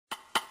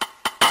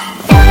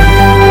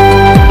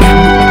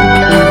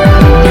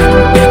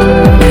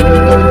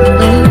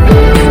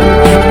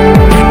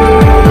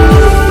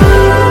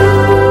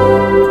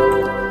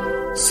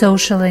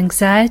social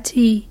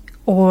anxiety,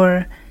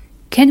 or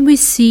can we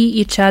see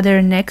each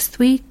other next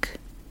week?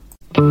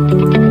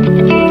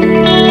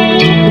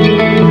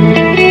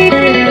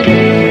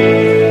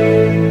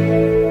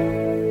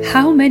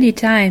 How many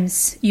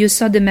times you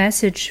saw the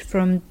message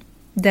from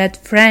that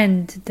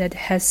friend that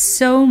has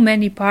so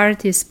many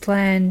parties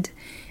planned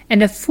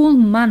and a full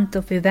month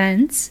of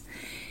events,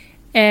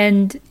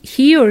 and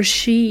he or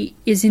she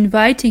is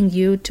inviting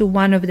you to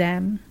one of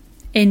them,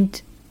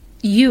 and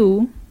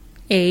you,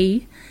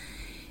 A,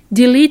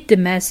 delete the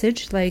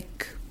message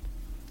like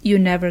you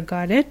never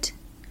got it,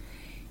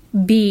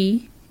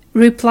 B,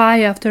 reply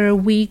after a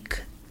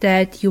week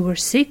that you were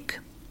sick,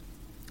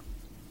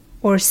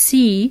 or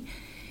C,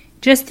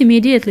 just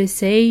immediately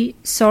say,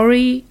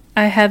 sorry,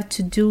 I have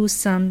to do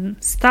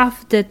some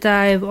stuff that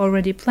I've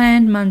already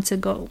planned months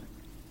ago.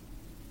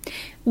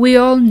 We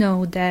all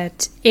know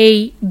that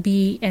A,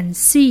 B, and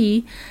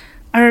C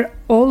are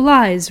all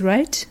lies,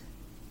 right?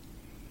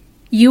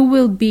 You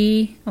will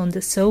be on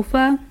the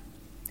sofa,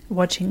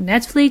 watching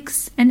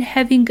Netflix and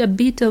having a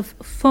bit of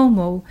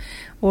FOMO,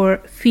 or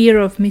fear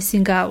of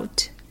missing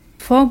out.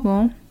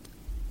 FOMO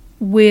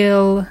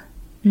will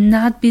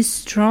not be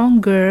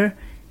stronger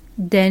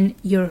than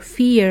your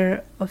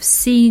fear of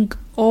seeing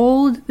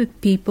all the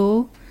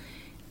people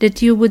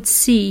that you would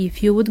see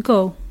if you would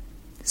go.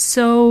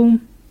 So,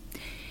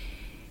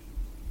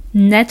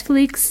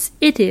 Netflix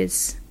it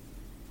is.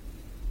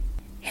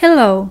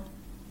 Hello,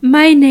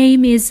 my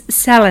name is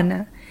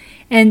Selena,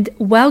 and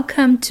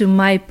welcome to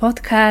my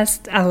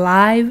podcast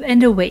Alive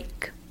and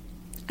Awake.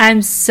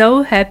 I'm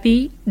so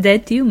happy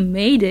that you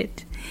made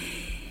it.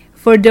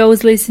 For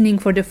those listening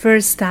for the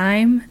first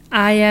time,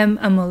 I am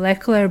a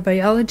molecular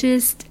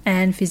biologist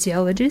and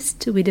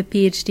physiologist with a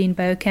PhD in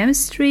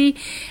biochemistry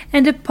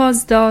and a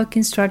postdoc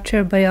in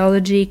structural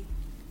biology,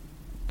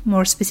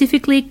 more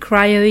specifically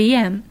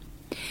cryo-EM.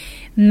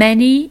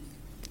 Many,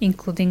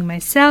 including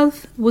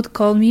myself, would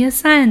call me a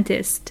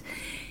scientist,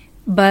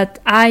 but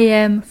I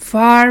am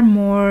far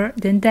more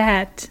than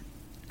that.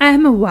 I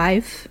am a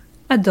wife,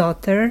 a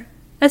daughter,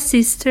 a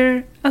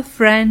sister, a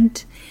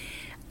friend,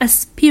 a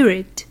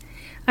spirit,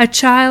 a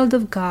child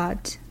of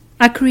God,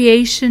 a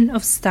creation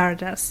of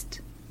stardust.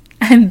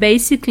 I'm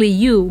basically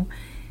you,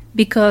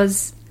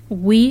 because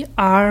we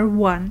are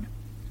one.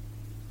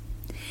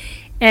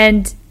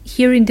 And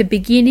here in the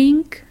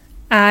beginning,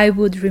 I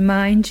would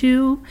remind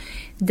you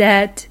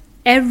that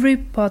every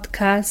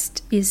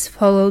podcast is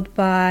followed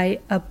by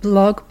a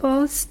blog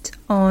post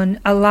on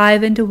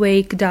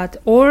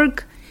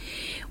aliveandawake.org,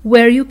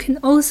 where you can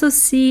also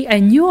see a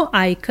new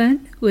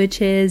icon,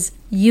 which is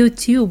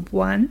YouTube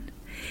one,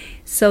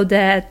 so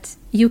that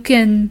you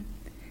can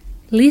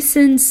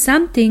listen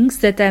some things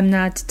that I'm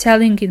not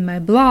telling in my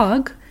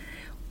blog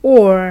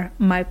or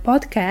my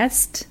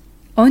podcast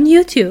on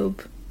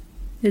YouTube.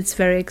 It's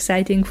very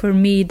exciting for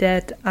me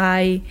that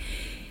I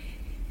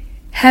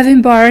have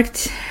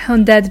embarked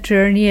on that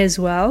journey as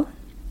well.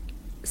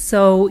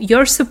 So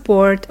your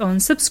support on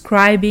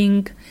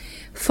subscribing,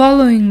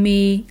 following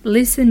me,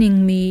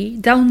 listening me,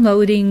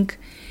 downloading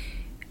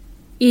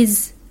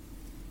is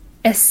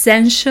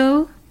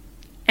essential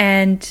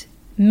and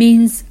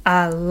means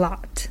a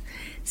lot.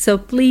 So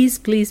please,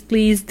 please,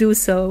 please do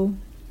so.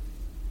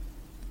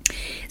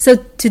 So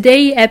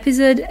today's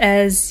episode,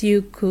 as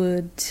you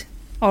could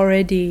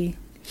already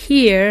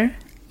hear,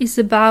 is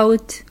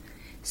about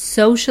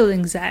social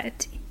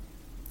anxiety.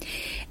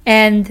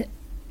 And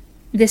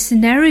the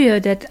scenario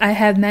that I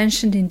have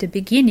mentioned in the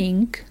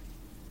beginning,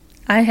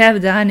 I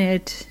have done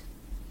it.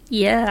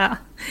 Yeah.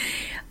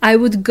 I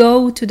would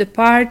go to the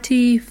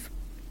party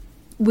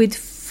with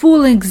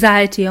full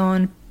anxiety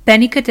on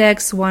panic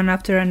attacks one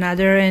after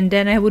another, and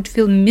then I would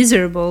feel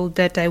miserable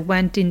that I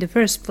went in the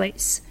first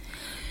place.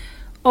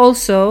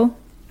 Also,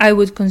 I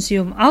would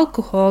consume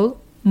alcohol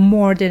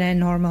more than I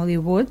normally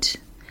would,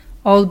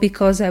 all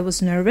because I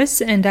was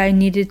nervous and I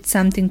needed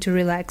something to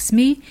relax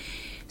me,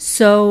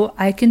 so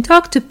I can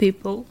talk to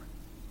people,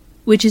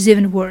 which is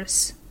even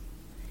worse.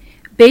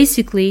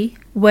 Basically,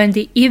 when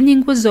the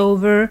evening was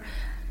over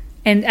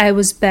and I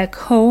was back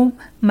home,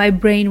 my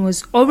brain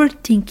was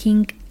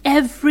overthinking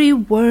every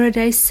word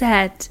I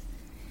said.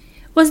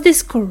 Was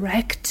this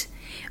correct?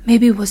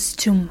 Maybe it was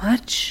too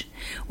much.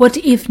 What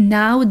if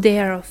now they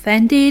are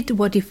offended?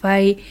 What if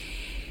I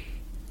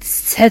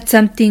said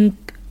something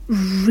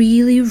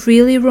really,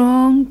 really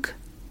wrong?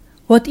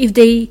 What if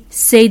they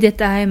say that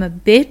I am a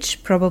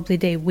bitch? Probably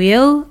they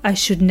will. I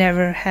should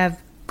never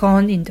have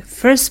gone in the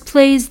first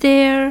place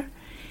there.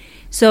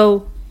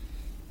 So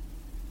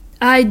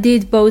I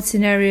did both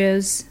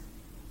scenarios,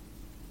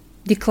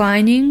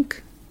 declining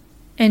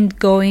and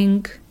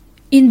going.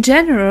 In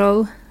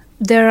general,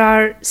 there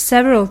are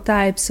several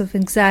types of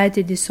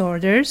anxiety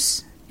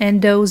disorders,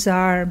 and those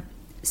are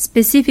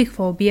specific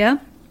phobia,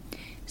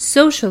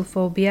 social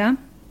phobia,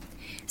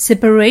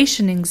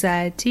 separation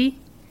anxiety,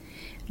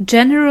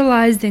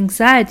 generalized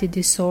anxiety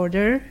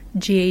disorder,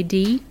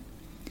 GAD,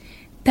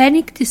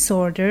 panic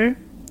disorder,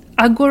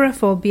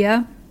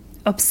 agoraphobia,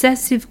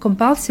 obsessive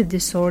compulsive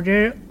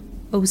disorder,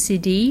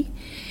 OCD,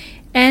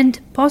 and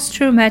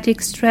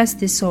post-traumatic stress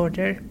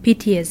disorder,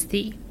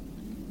 PTSD.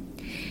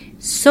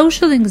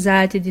 Social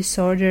anxiety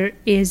disorder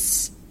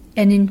is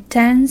an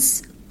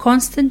intense,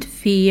 constant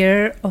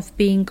fear of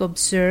being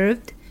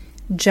observed,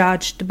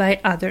 judged by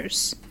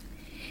others.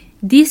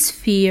 This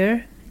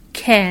fear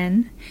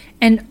can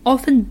and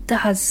often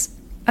does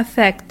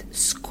affect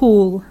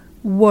school,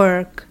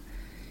 work,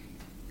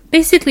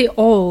 basically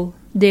all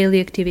daily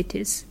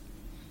activities.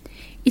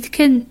 It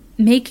can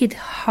make it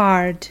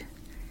hard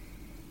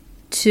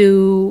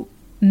to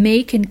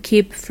make and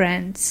keep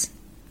friends.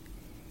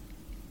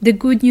 The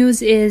good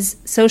news is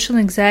social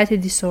anxiety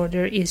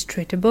disorder is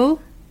treatable.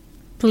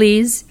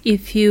 Please,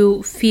 if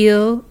you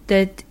feel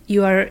that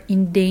you are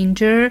in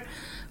danger,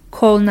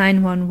 call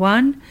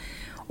 911.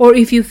 Or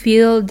if you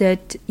feel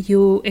that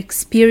you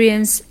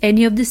experience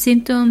any of the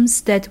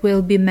symptoms that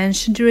will be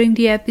mentioned during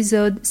the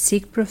episode,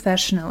 seek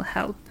professional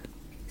help.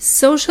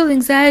 Social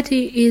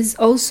anxiety is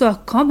also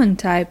a common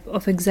type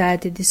of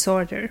anxiety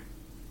disorder.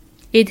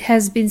 It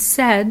has been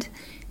said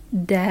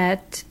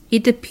that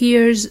it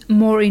appears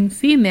more in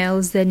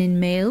females than in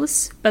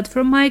males, but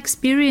from my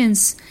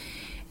experience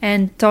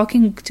and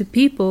talking to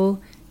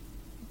people,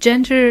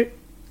 gender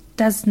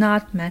does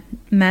not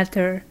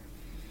matter.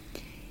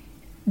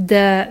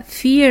 The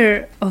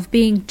fear of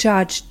being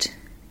judged,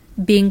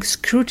 being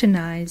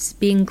scrutinized,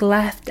 being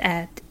laughed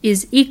at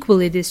is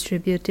equally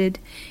distributed.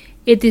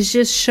 It is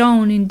just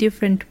shown in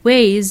different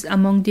ways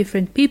among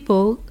different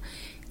people,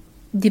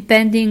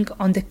 depending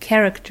on the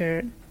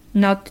character,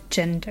 not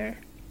gender.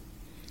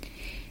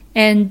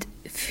 And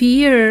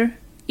fear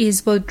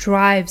is what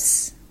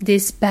drives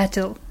this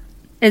battle,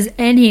 as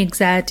any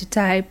anxiety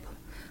type.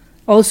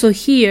 Also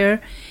here,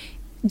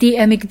 the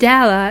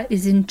amygdala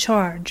is in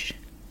charge.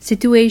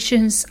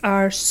 Situations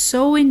are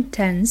so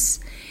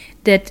intense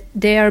that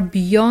they are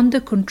beyond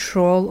the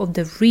control of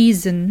the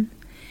reason,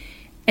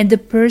 and the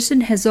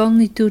person has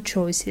only two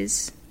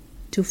choices: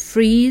 to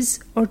freeze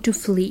or to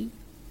flee.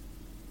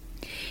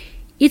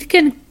 It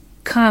can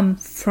come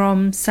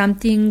from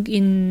something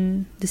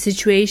in the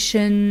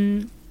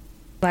situation,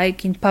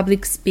 like in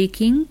public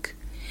speaking,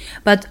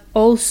 but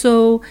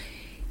also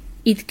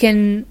it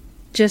can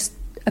just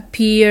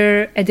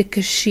appear at the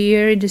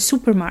cashier in the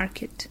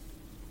supermarket.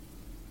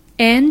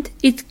 And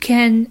it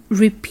can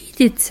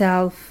repeat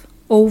itself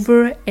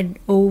over and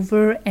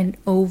over and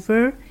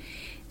over,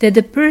 that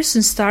the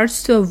person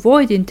starts to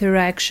avoid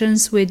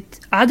interactions with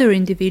other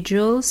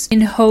individuals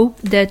in hope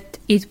that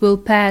it will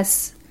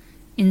pass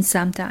in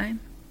some time.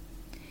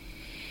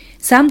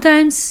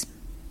 Sometimes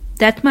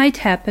that might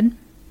happen.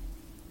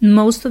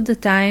 Most of the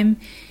time,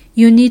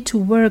 you need to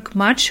work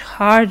much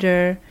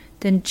harder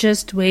than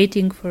just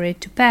waiting for it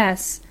to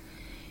pass.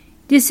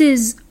 This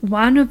is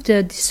one of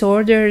the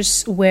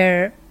disorders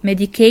where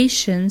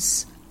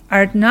medications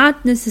are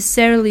not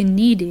necessarily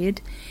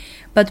needed,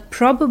 but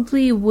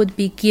probably would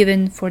be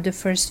given for the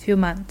first few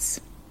months.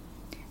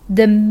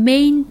 The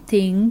main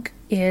thing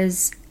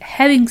is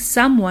having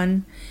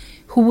someone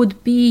who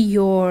would be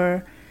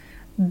your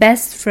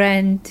best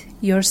friend,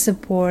 your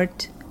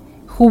support,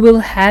 who will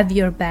have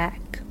your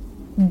back.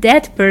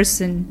 That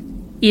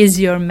person is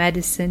your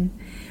medicine.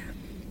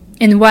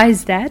 And why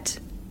is that?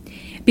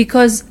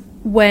 Because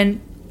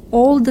when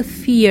all the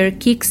fear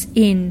kicks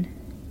in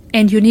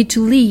and you need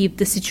to leave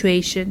the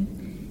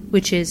situation,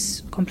 which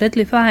is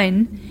completely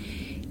fine,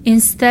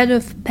 instead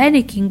of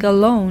panicking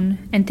alone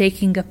and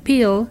taking a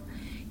pill,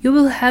 you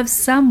will have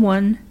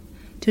someone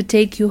to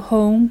take you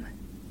home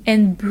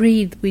and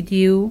breathe with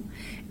you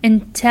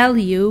and tell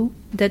you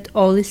that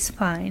all is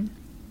fine.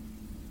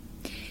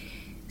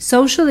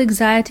 Social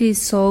anxiety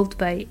is solved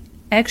by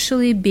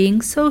actually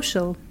being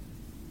social,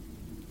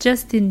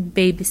 just in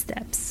baby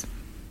steps.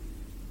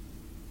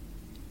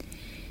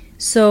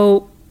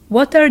 So,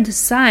 what are the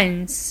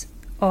signs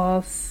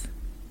of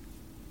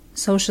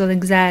social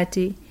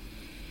anxiety?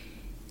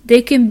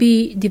 They can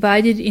be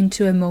divided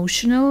into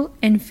emotional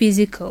and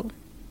physical,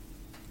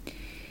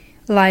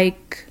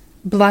 like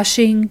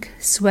blushing,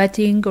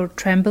 sweating or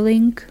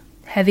trembling,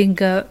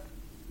 having a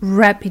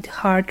rapid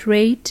heart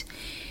rate,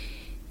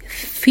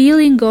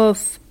 feeling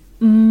of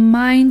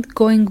mind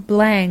going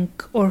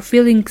blank or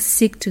feeling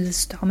sick to the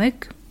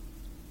stomach,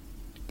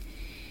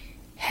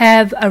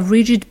 have a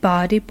rigid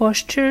body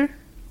posture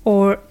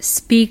or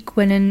speak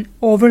with an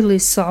overly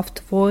soft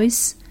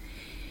voice,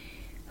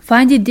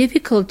 find it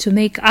difficult to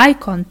make eye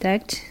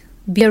contact,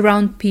 be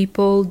around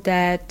people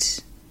that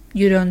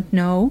you don't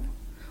know,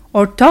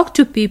 or talk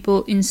to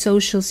people in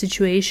social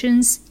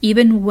situations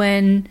even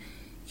when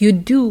you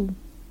do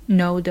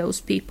know those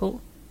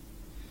people.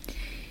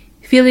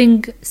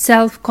 Feeling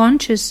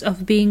self-conscious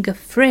of being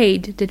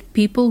afraid that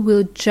people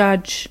will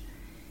judge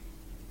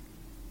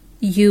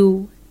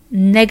you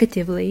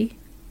negatively,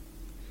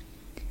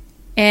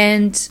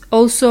 and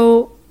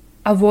also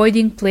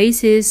avoiding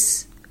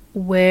places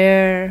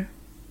where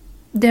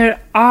there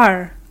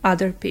are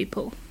other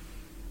people.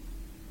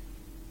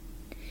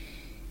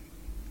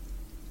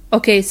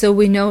 Okay, so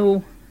we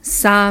know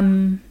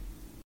some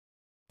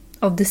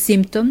of the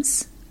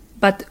symptoms,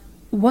 but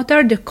what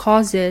are the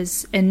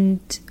causes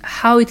and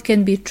how it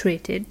can be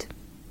treated.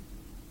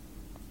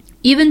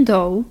 Even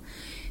though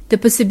the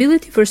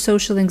possibility for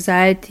social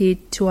anxiety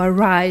to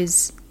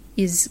arise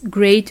is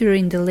greater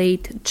in the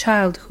late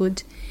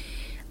childhood,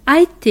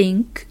 I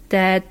think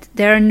that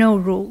there are no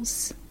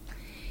rules.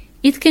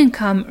 It can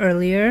come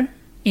earlier,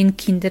 in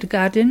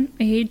kindergarten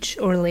age,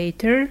 or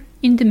later,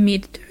 in the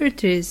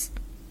mid-30s.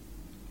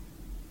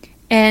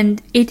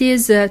 And it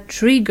is a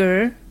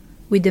trigger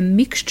with a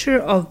mixture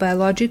of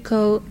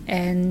biological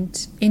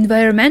and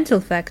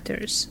environmental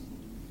factors.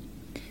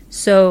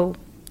 So,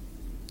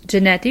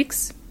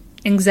 genetics,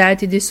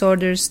 anxiety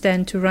disorders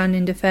tend to run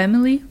in the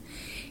family,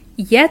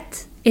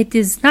 yet it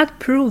is not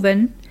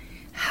proven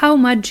how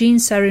much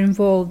genes are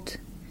involved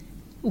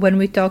when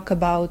we talk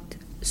about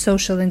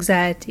social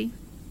anxiety.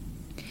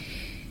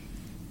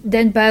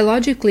 Then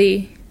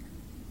biologically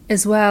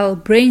as well,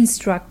 brain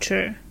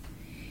structure.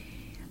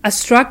 A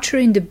structure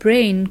in the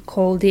brain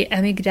called the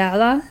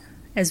amygdala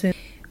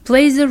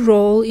plays a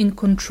role in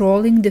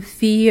controlling the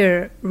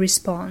fear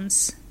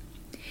response.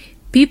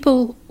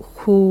 People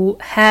who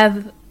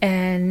have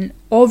an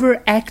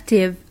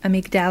overactive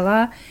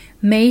amygdala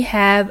may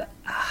have a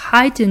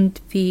heightened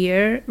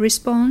fear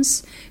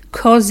response,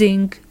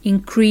 causing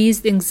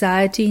increased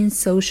anxiety in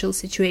social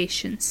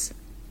situations.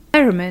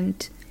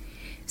 Environment.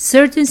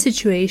 Certain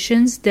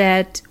situations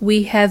that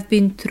we have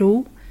been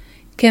through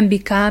can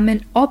become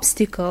an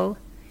obstacle,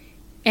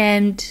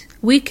 and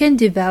we can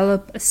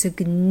develop a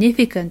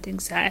significant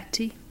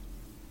anxiety.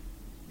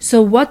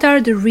 So what are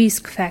the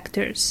risk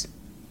factors?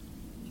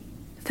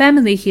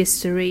 Family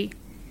history,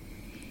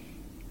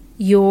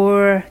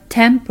 your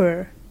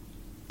temper,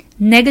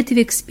 negative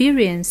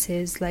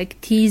experiences like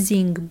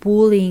teasing,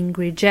 bullying,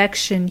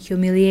 rejection,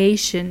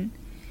 humiliation,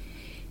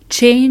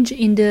 change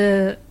in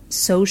the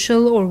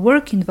social or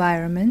work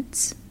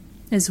environments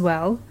as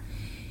well,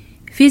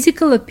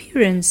 physical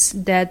appearance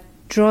that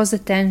draws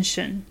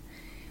attention.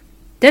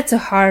 That's a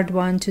hard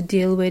one to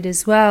deal with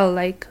as well,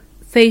 like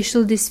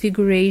facial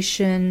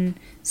disfiguration,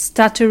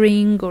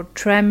 stuttering or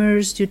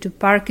tremors due to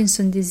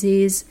Parkinson's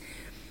disease.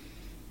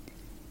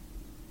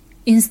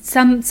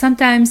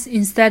 Sometimes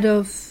instead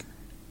of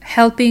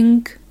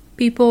helping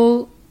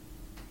people,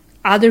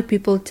 other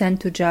people tend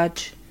to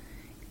judge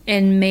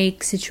and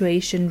make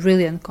situation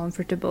really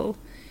uncomfortable.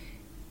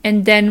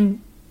 And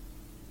then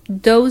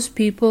those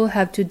people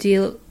have to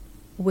deal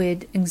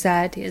with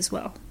anxiety as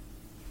well.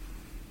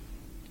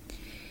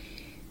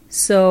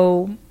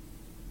 So,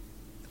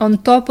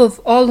 on top of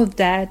all of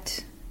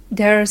that,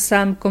 there are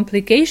some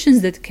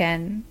complications that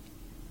can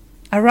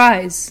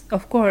arise,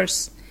 of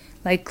course,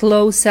 like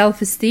low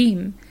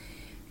self-esteem,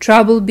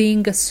 trouble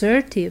being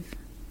assertive,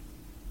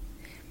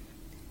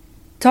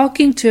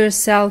 talking to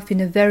yourself in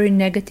a very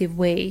negative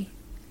way,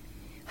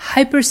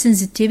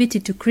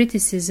 hypersensitivity to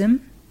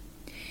criticism,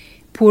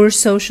 poor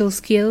social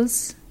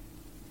skills,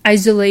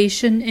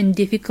 isolation and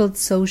difficult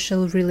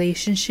social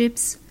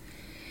relationships,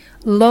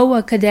 low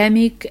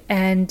academic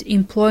and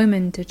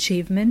employment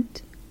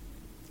achievement,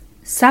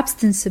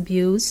 substance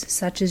abuse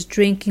such as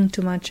drinking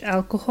too much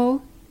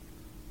alcohol,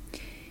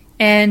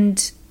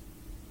 and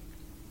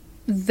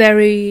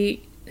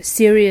very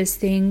serious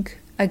thing,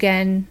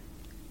 again,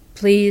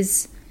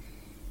 please,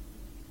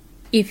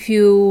 if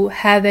you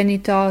have any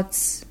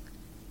thoughts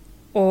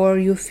or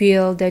you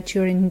feel that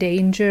you're in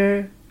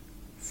danger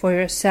for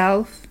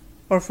yourself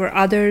or for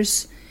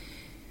others,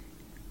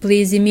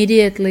 please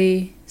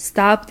immediately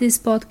stop this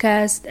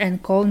podcast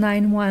and call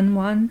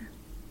 911.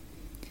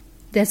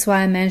 That's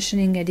why I'm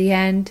mentioning at the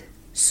end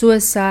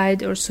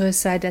suicide or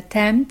suicide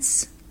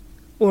attempts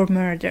or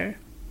murder.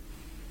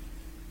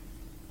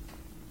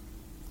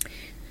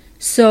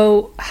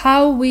 So,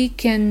 how we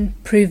can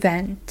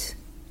prevent?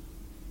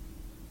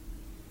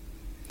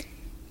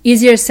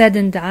 Easier said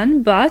than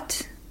done,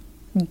 but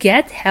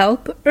get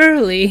help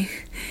early.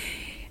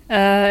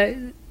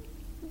 I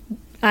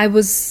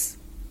was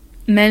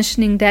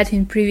mentioning that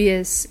in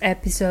previous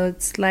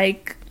episodes,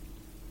 like,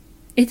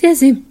 it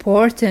is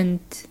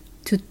important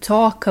to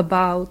talk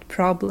about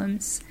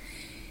problems,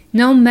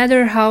 no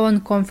matter how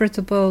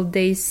uncomfortable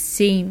they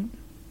seem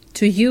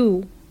to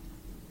you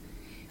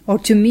or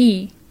to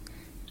me.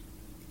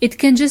 It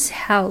can just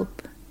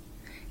help.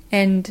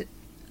 And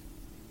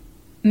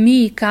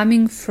me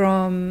coming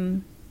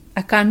from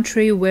a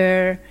country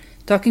where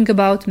talking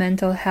about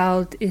mental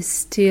health is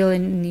still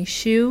an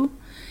issue,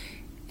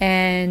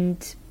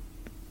 and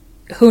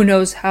who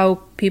knows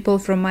how people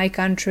from my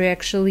country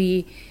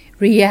actually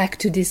react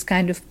to this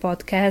kind of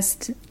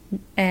podcast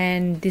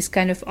and this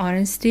kind of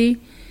honesty.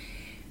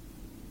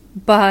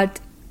 But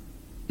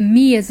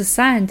me as a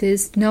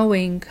scientist,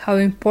 knowing how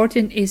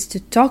important it is to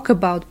talk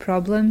about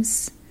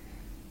problems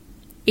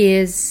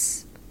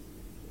is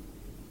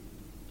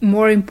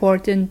more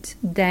important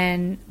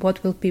than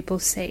what will people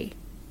say.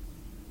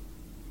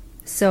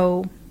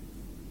 So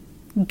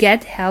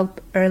get help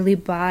early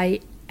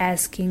by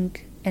asking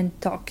and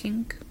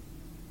talking.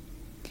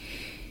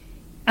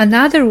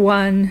 Another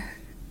one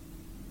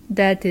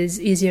that is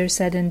easier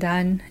said than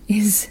done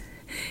is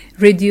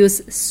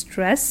reduce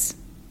stress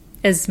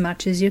as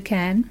much as you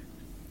can.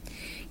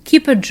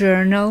 Keep a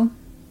journal,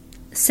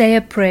 say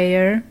a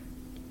prayer,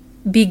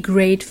 be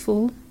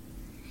grateful.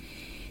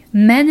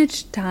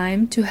 Manage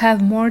time to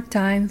have more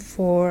time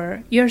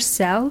for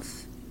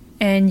yourself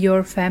and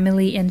your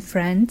family and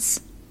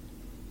friends.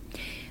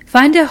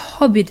 Find a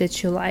hobby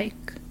that you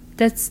like.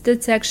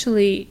 That's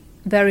actually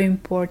a very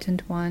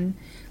important one.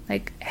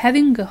 Like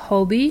having a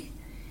hobby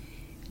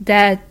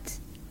that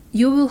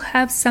you will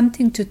have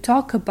something to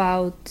talk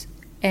about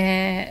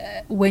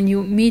when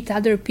you meet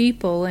other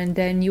people, and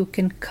then you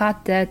can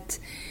cut that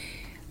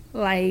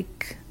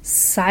like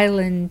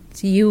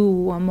silent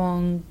you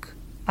among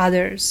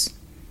others.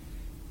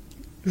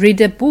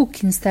 Read a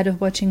book instead of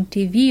watching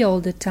TV all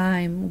the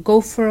time.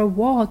 Go for a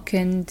walk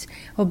and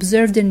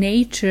observe the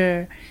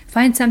nature.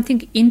 Find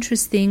something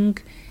interesting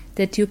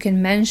that you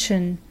can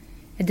mention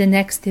at the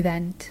next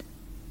event.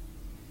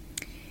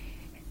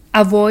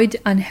 Avoid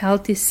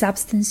unhealthy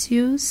substance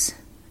use,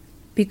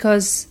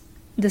 because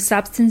the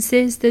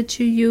substances that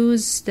you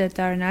use that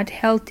are not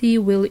healthy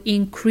will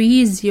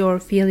increase your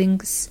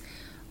feelings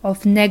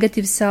of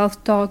negative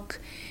self-talk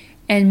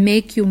and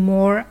make you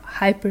more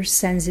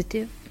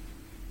hypersensitive.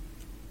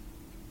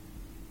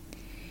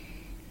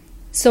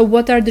 So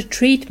what are the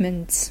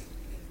treatments?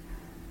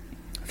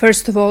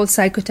 First of all,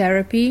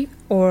 psychotherapy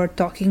or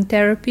talking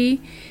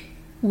therapy,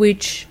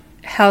 which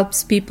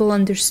helps people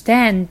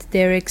understand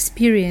their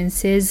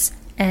experiences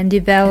and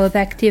develop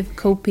active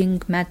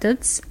coping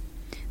methods.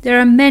 There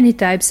are many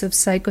types of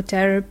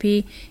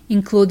psychotherapy,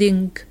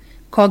 including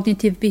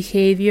cognitive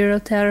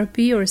behavioral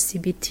therapy or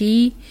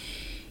CBT,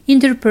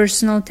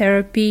 interpersonal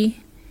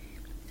therapy,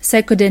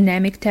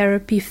 psychodynamic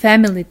therapy,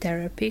 family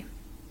therapy.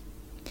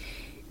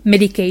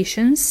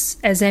 Medications,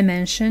 as I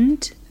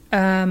mentioned,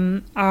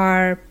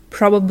 are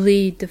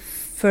probably the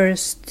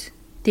first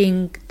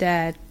thing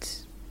that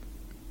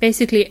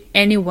basically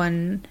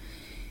anyone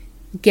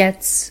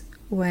gets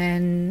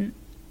when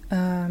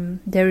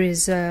there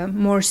is a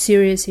more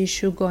serious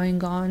issue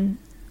going on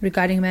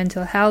regarding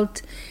mental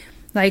health,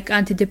 like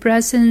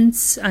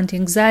antidepressants,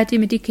 anti-anxiety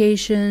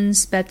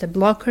medications, beta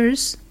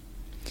blockers.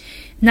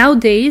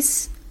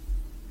 Nowadays,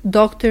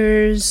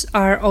 doctors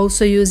are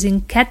also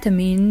using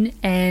ketamine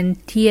and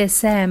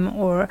TSM,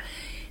 or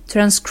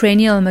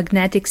transcranial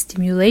magnetic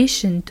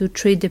stimulation, to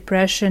treat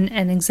depression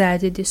and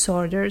anxiety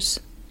disorders.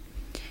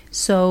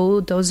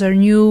 So those are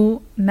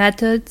new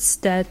methods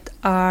that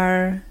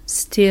are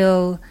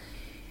still,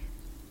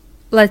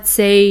 let's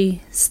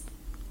say,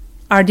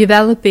 are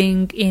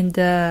developing in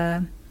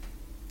the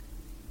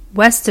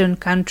Western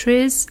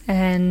countries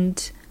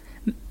and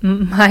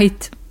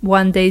might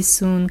one day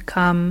soon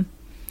come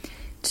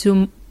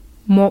to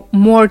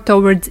more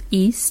towards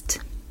East.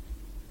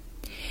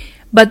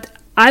 But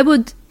I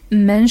would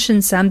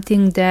mention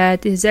something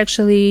that is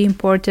actually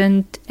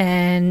important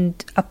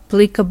and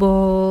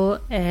applicable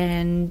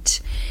and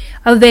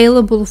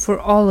available for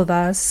all of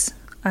us,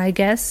 I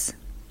guess,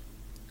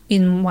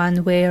 in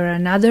one way or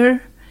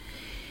another,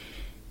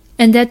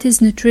 and that is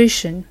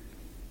nutrition.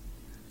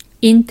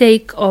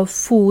 Intake of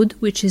food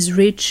which is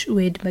rich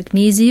with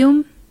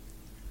magnesium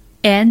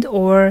and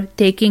or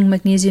taking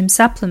magnesium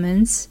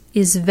supplements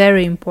is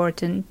very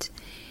important.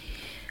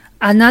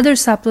 Another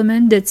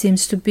supplement that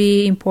seems to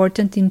be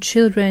important in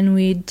children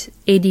with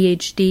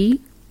ADHD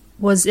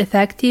was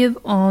effective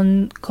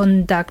on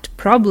conduct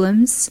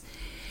problems,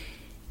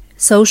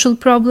 social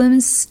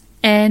problems,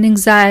 and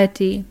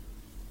anxiety.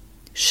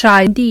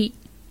 Shy D.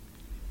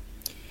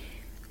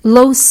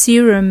 Low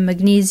serum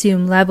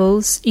magnesium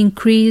levels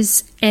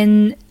increase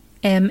NMDA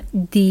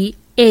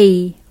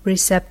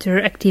receptor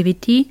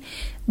activity,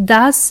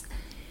 thus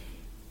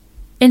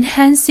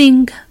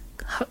enhancing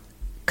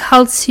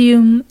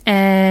calcium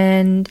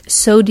and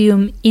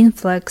sodium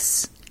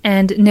influx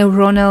and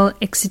neuronal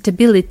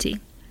excitability.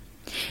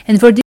 And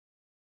for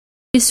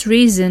this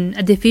reason,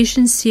 a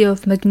deficiency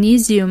of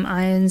magnesium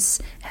ions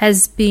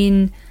has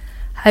been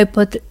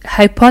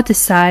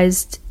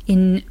hypothesized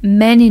in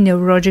many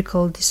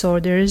neurological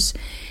disorders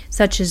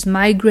such as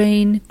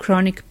migraine,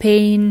 chronic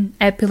pain,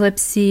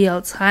 epilepsy,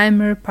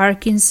 Alzheimer,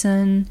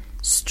 Parkinson,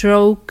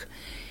 stroke.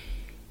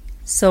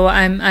 So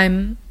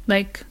I'm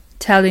like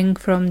telling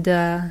from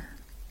the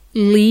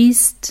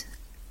least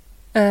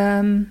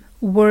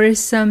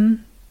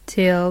worrisome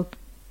till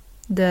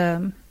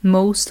the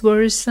most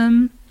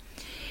worrisome,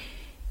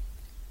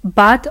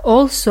 but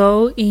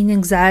also in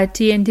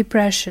anxiety and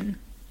depression.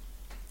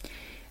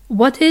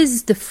 What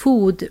is the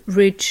food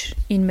rich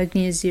in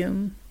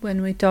magnesium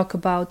when we talk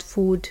about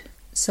food?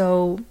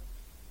 So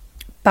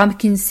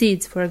pumpkin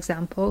seeds, for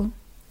example,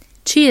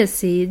 chia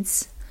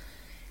seeds,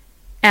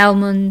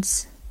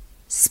 almonds,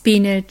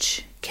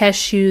 spinach,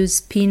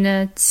 cashews,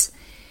 peanuts,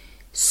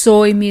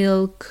 soy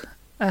milk,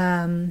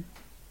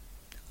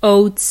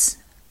 oats,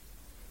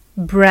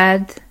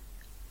 bread,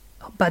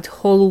 but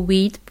whole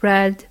wheat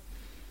bread,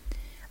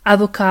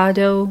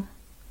 avocado,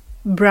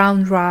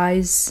 brown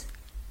rice,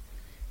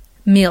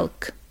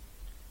 milk.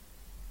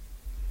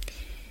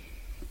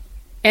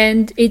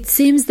 And it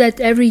seems that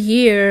every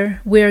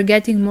year we are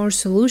getting more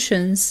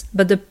solutions,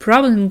 but the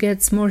problem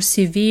gets more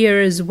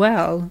severe as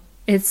well.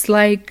 It's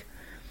like,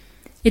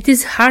 it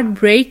is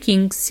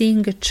heartbreaking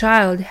seeing a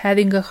child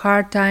having a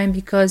hard time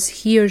because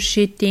he or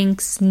she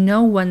thinks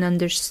no one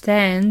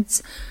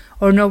understands,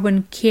 or no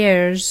one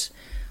cares,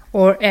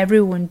 or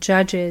everyone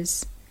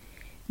judges.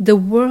 The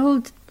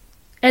world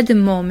at the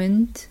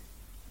moment,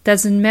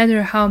 doesn't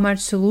matter how much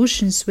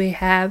solutions we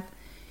have,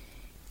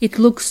 it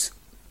looks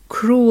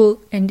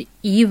cruel and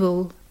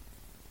evil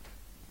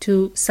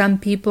to some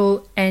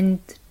people and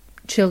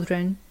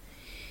children,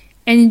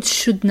 and it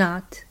should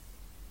not,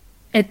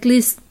 at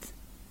least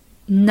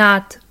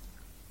not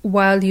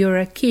while you're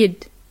a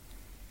kid.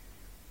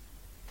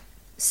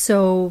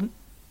 So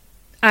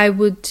I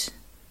would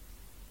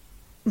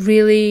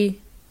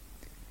really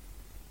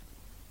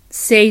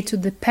say to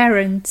the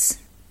parents,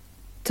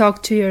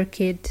 talk to your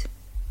kid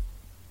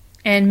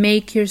and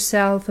make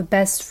yourself a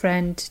best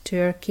friend to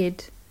your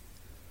kid.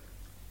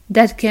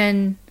 That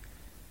can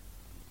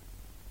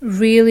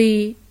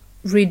really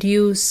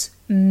reduce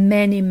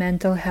many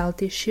mental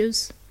health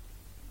issues.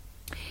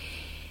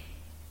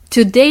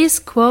 Today's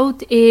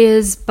quote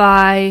is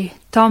by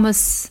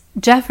Thomas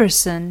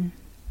Jefferson.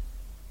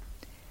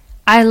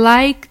 I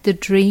like the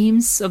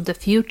dreams of the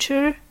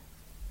future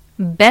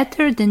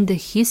better than the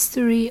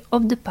history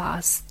of the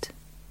past.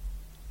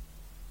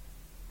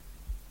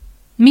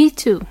 Me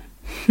too.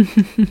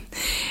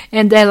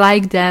 And I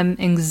like them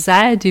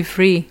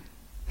anxiety-free.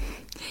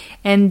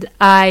 And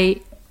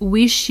I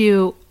wish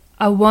you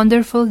a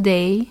wonderful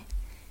day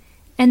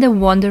and a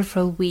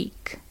wonderful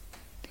week.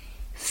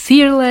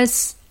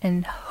 Fearless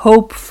and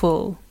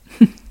hopeful.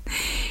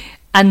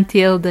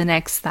 Until the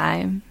next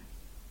time.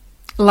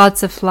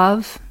 Lots of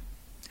love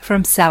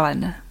from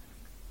Selena.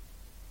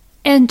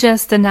 And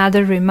just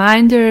another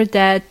reminder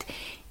that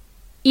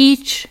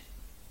each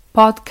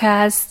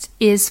podcast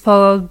is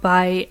followed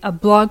by a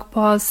blog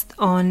post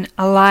on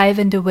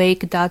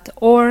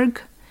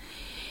aliveandawake.org.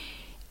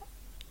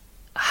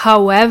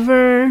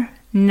 However,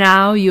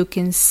 now you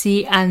can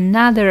see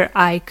another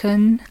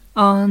icon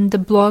on the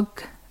blog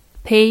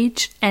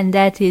page, and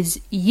that is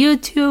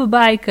YouTube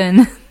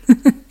icon.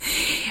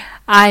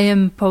 I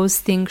am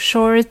posting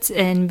shorts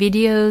and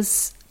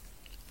videos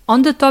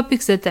on the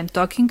topics that I'm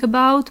talking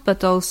about,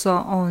 but also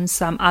on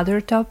some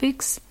other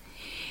topics.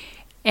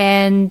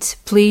 And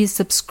please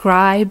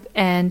subscribe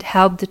and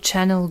help the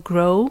channel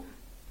grow.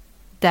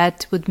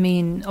 That would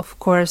mean, of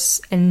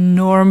course,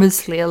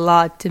 enormously a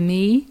lot to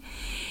me.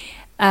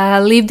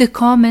 Leave the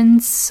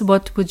comments,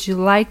 what would you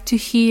like to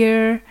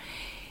hear?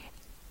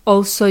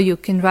 Also, you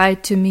can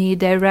write to me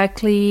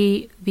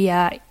directly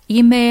via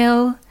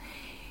email.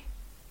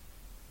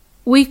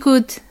 We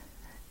could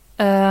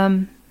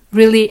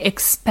really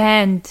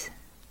expand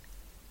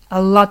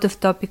a lot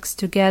of topics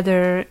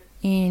together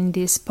in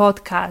this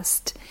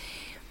podcast.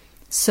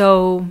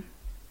 So,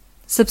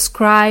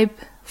 subscribe,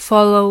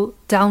 follow,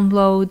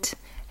 download,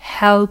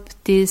 help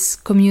this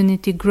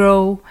community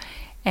grow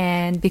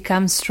and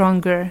become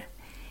stronger.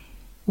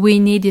 We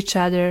need each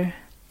other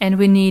and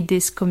we need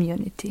this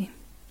community.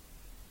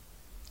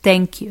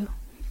 Thank you.